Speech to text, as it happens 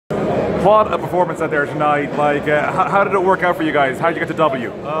What a performance out there tonight. Like, how did it work out for you guys? How did you get to W?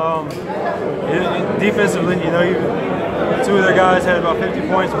 Defensively, you know, two of their guys had about 50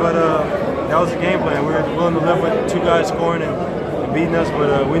 points, but that was the game plan. We were willing to live with two guys scoring and beating us,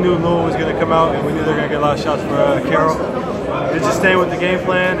 but we knew Louisville was going to come out, and we knew they were going to get a lot of shots for Carroll. It's just staying with the game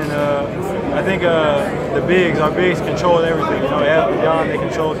plan, and I think our bigs controlled everything. You know, Jan, they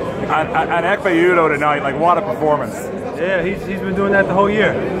controlled. And Ekpe Udoh tonight, like, what a performance. Yeah, he's been doing that the whole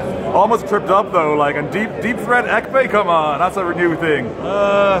year. Almost tripped up though, like, and deep threat Ekpe, come on, that's a new thing.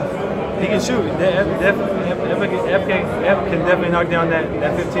 He can shoot. Ekpe can definitely knock down that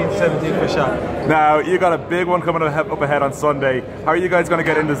 15-17 foot shot. Now, you got a big one coming up ahead on Sunday. How are you guys going to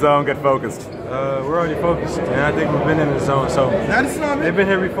get in the zone, get focused? We're already focused, and I think we've been in the zone. So they've been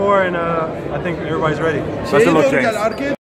here before, and I think everybody's ready. Best of luck, James.